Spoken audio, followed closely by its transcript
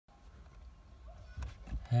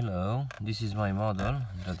Hello, this is my model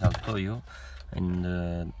that I'll show you in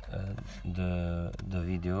the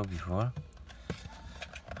video before.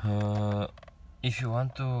 If you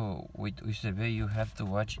want to with USB, you have to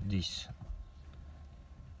watch this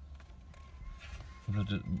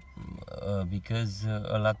Bluetooth, because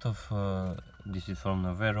a lot of this is from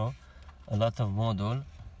Novero. A lot of model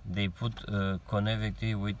they put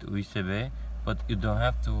connectivity with USB, but you don't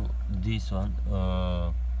have to this one.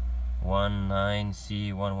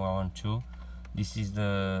 19C1112. This is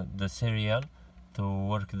the serial to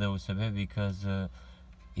work the USB, because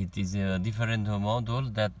it is a different model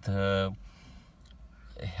that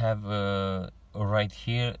have right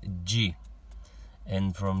here G,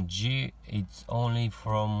 and from G it's only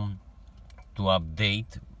from to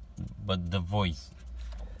update but the voice.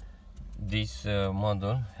 This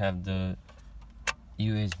model have the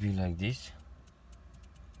USB like this.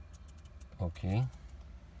 Okay,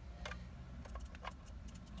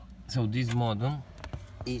 so this model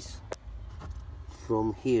is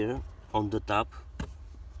from here on the top.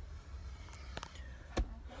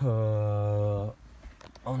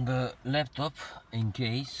 On the laptop, in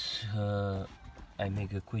case I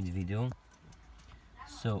make a quick video,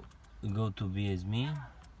 so go to BSME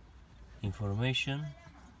information.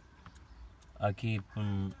 I keep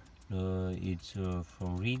on it's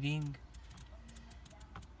from reading.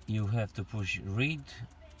 You have to push read,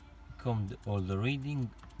 come all the reading,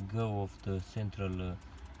 go of the central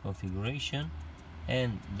configuration,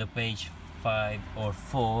 and the page 5 or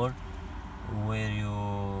 4 where you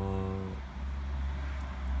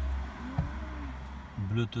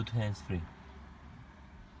Bluetooth hands-free.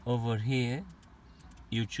 Over here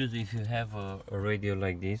you choose if you have a radio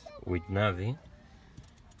like this with navigation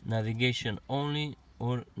only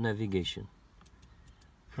or navigation.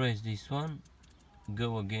 Press this one,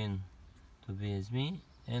 go again to BSME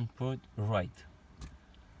and put right,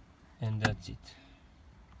 and that's it.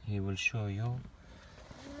 He will show you.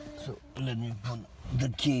 So let me put the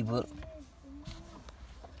cable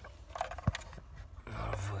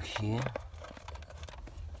over here.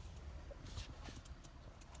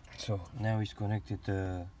 So now it's connected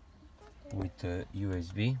with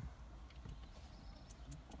USB.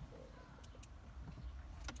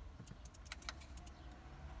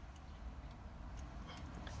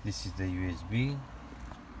 This is the USB.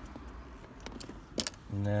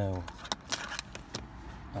 Now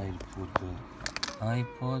I'll put the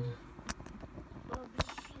iPod.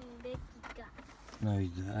 Now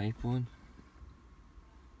it's the iPod.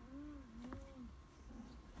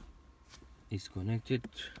 It's connected.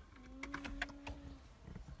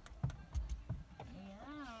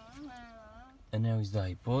 And now it's the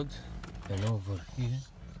iPod. And over here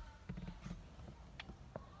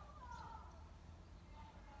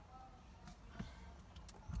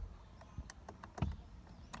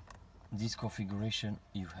this configuration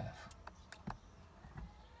you have: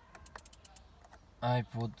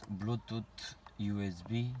 iPod, Bluetooth,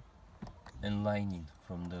 USB, and lightning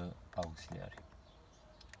from the auxiliary.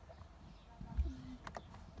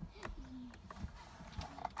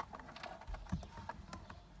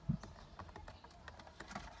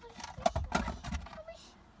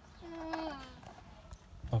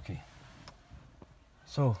 Okay,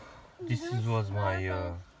 so this was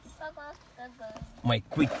my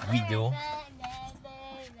quick video.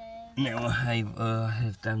 Now I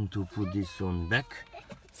have time to put this on back.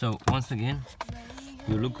 So once again,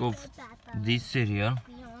 you look of this serial.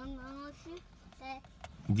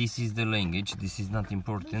 This is the language. This is not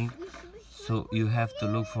important. So you have to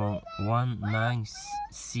look for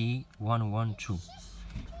 19C112.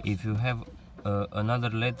 If you have another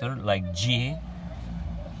letter like G,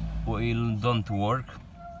 will don't work,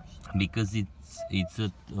 because it's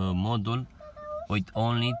a model with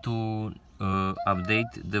only to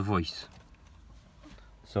update the voice.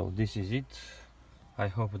 So this is it. I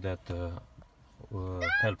hope that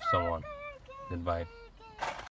helps someone. Goodbye.